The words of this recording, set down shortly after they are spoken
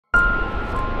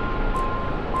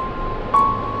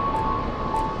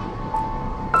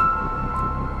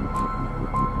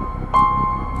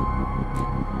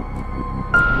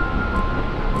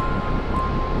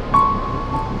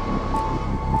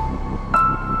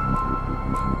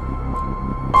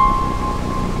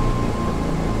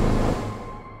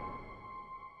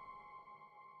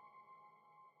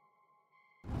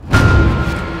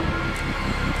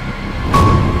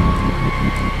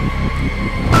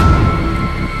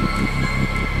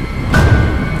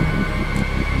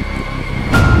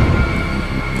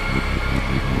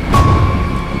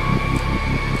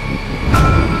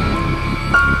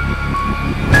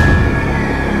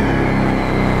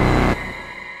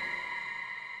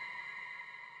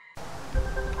Hey,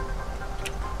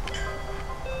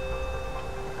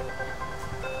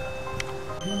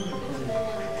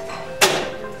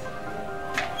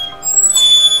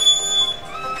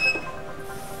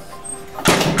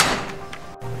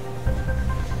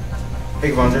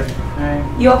 Kevondre.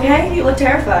 Hey. You okay? You look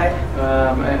terrified.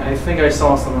 I think I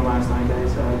saw someone last night,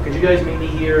 guys. Could you guys meet me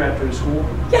here after school?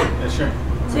 Yeah. Sure.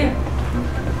 See ya.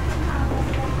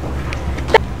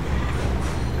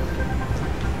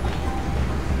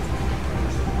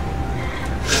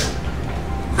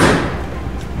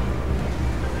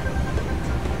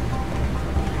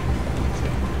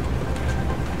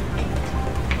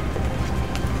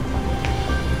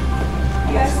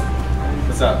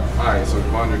 What's up? Alright, so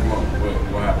Kevondre, come on.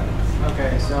 What happened?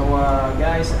 Okay, so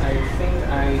guys, I think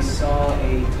I saw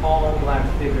a tall black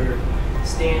figure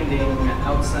standing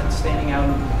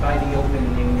out by the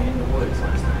opening in the woods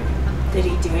last night. Did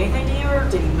he do anything to you, or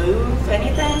did he move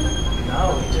anything?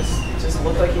 No, it just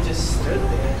looked like he just stood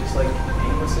there, just like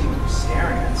aimlessly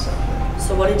staring at something.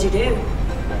 So what did you do?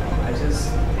 I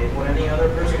just did what any other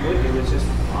person would do. It's just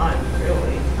fun,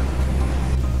 really.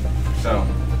 So,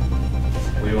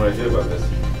 what do you want to do about this?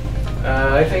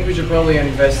 I think we should probably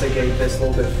investigate this a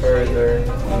little bit further.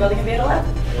 Wanna go to the computer lab?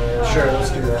 Sure, let's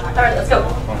do that. Alright, let's go.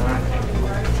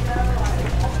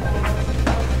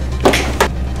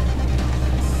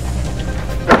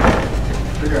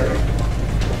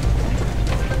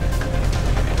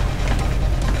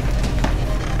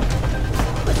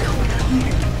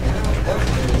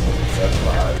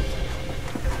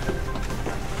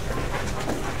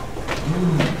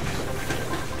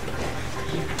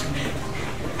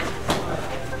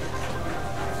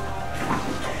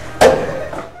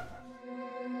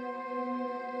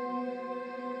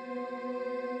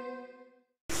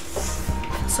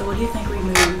 So what do you think we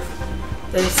move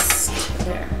this to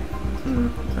there?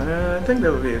 I think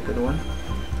that would be a good one.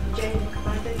 Jade, can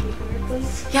I take you here,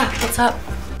 please? Yeah, what's up?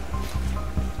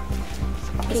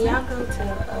 Can y'all go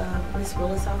to Miss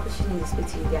Willis' office? She needs to speak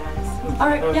to you guys.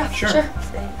 Alright, yeah, sure. Thanks.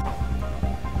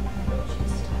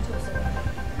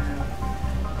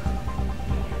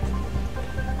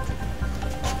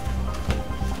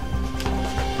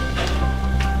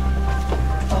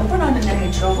 I hope we're not in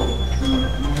any trouble. I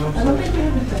don't think we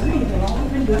haven't done anything. All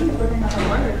we've been doing is putting out our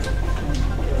words.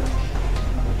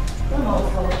 I'm all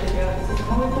full of the guys. It's the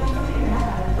only thing we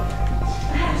have.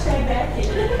 Hashtag that kid.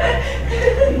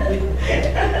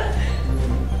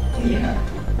 Yeah.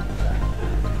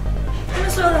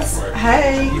 Miss Willis.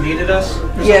 Hey. You needed us?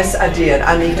 Yes, I did.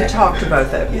 I need to talk to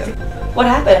both of you. What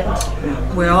happened?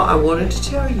 Well, I wanted to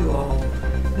tell you all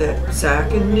that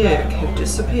Zach and Nick have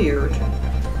disappeared.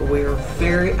 We are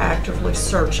very actively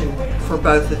searching for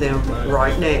both of them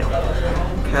right now.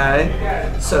 Okay?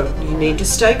 So you need to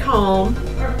stay calm.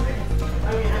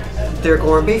 They're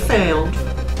going to be found.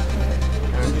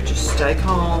 So just stay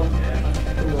calm,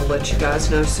 and we'll let you guys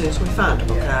know as soon as we find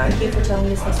them, okay? Thank you for telling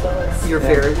me, Miss Willis. You're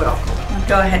very welcome.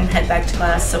 Go ahead and head back to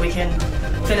class so we can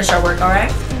finish our work,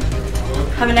 alright?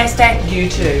 Have a nice day. You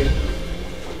too.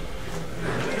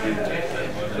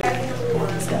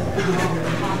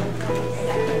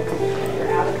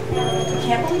 I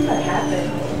can't believe that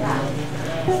happened.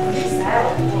 It's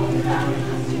sad.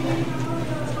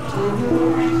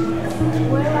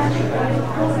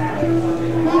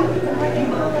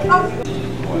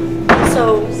 So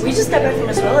we just got back from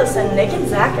Miss Willis and Nick and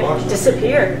Zach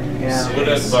disappeared. Yeah.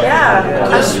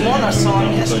 I sworn I saw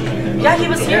him yesterday. Yeah, he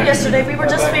was here yesterday. We were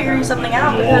just figuring something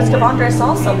out because Kevondre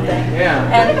saw something.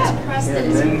 Yeah. And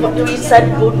we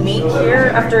said we'd meet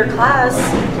here after class.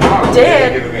 We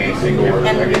did.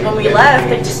 And when we left,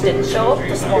 they just didn't show up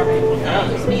this morning.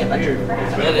 It was me a bunch of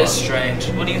crap. That is strange.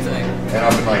 What do you think? And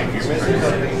I've been like, if you miss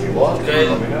something you want, Good.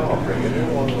 let me know. I'll bring you a new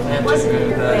one.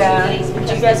 Yeah.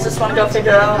 Do you guys just want to go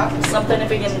figure out something if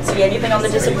we can see anything on the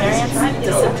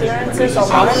disappearances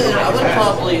online? I would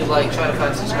probably like try to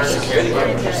find some sort of security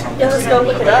cameras or something. Yeah, let's go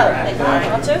look it up.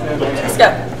 Want to? Let's go. I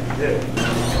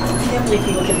can't believe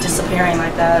people keep disappearing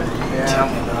like that.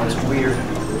 Yeah, it's weird.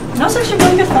 I was actually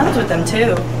really good friends with them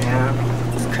too.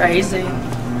 Yeah. It's crazy.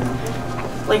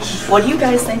 Like, what do you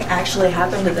guys think actually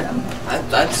happened to them?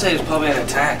 I'd say it's probably an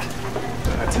attack.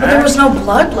 But there was no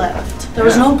blood left. There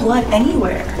was no blood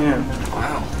anywhere. Yeah.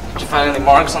 Wow. Did you find any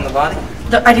marks on the body?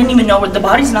 I didn't even know where the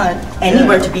body's not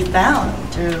anywhere to be found.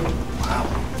 Wow.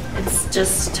 It's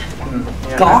just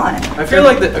Yeah. gone. I feel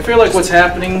like what's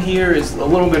happening here is a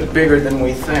little bit bigger than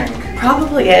we think.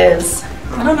 Probably is.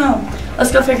 I don't know.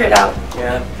 Let's go figure it out.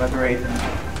 Yeah, agreed.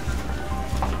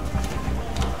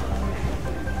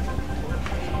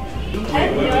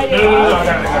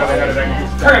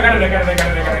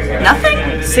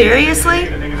 Nothing? Seriously?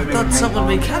 I thought something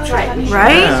would be captured.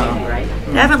 Right?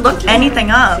 They haven't looked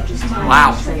anything up.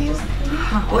 Wow.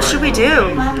 What should we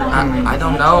do? I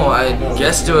don't know. I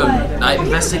guess do a night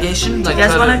investigation. Like, You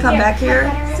guys want to come back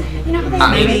here?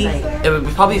 Maybe it would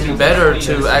probably be better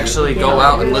to actually go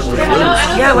out and look for clues.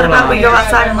 Yeah, what about we go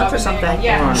outside and look for something?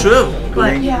 True.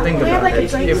 What? Think about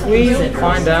it. If we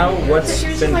find out what's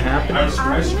been happening,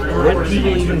 would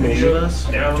people even believe us?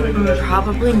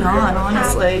 Probably not,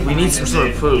 honestly. We need some sort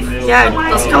of proof. Yeah,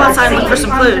 let's go outside and look for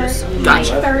some clues.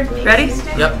 Gotcha. Ready?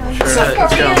 Yep. Sure.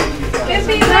 Let's go.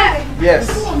 Yes.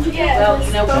 Well,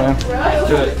 you know what?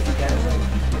 Do it.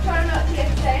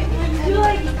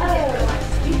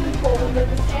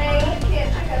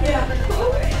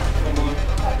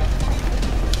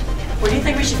 Where do you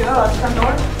think we should go? Out the front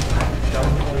door?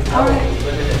 Alright.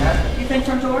 You think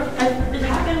front door? It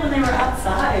happened when they were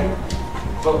outside.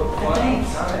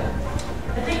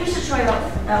 I think we should try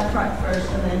out front first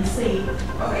and then see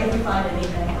if we find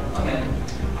anything. Okay.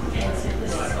 And see if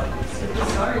this started, see if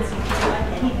we find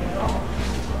anything at all.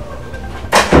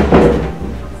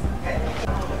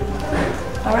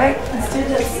 Alright, let's do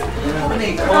this.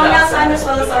 We're going outside, Miss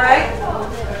Willis, alright?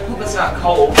 Hope it's not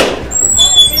cold.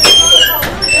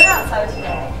 We're outside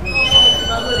today.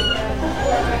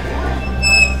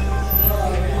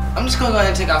 I'm just gonna go ahead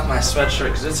and take off my sweatshirt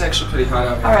because it's actually pretty hot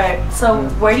out here. Alright, so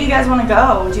where do you guys want to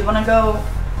go? Do you want to go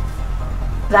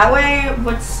that way?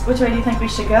 Which way do you think we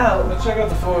should go? Let's check out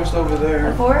the forest over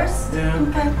there. The forest? Yeah.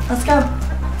 Okay, let's go.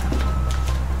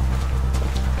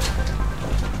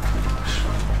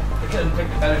 We couldn't pick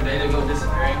a better day to go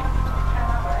disappearing.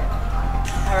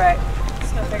 Alright,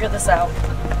 let's go figure this out.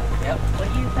 Yep. What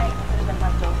do you think could have been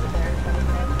left over there?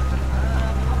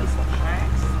 Probably some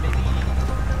snacks, maybe.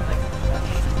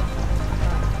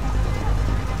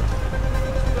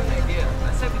 Good idea.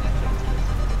 I said we did.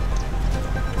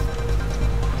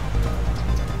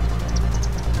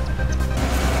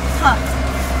 Huh.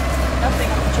 Nothing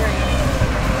on the tree.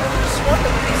 I just want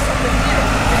there to be something here.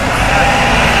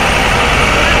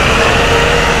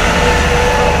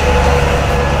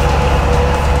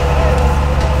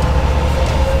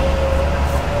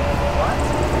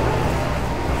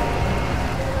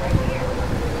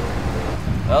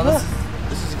 Well, this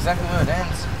is exactly where it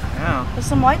ends. Yeah. There's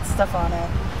some white stuff on it.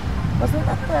 Wasn't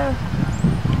that the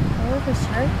color of his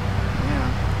shirt? Yeah.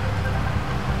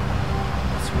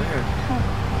 That's weird.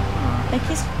 I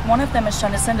think one of them is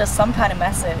trying to send us some kind of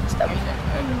message that we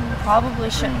probably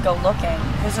shouldn't go looking.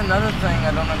 Here's another thing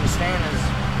I don't understand is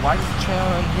why is the trail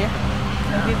in here?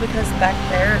 Maybe because back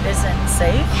there isn't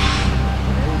safe.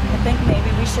 I think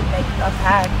maybe we should make a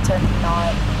pact to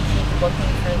not keep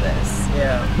looking for this.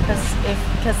 Yeah.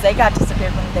 Because they got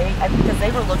disappeared when because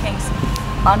they were looking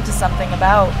onto something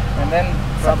about And then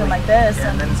something like this,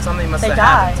 and then something must they have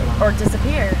died happened to them. or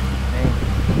disappeared. Maybe.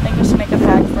 I think we should make a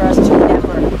pact for us to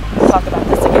never talk about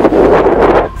this again.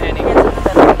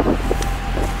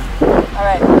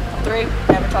 Alright, 3,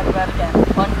 never talk about it again.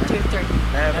 1, 2, 3.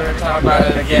 Never talk about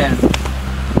it again.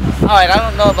 Alright, I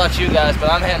don't know about you guys, but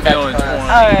I'm heading back to class.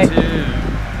 Alright. 2,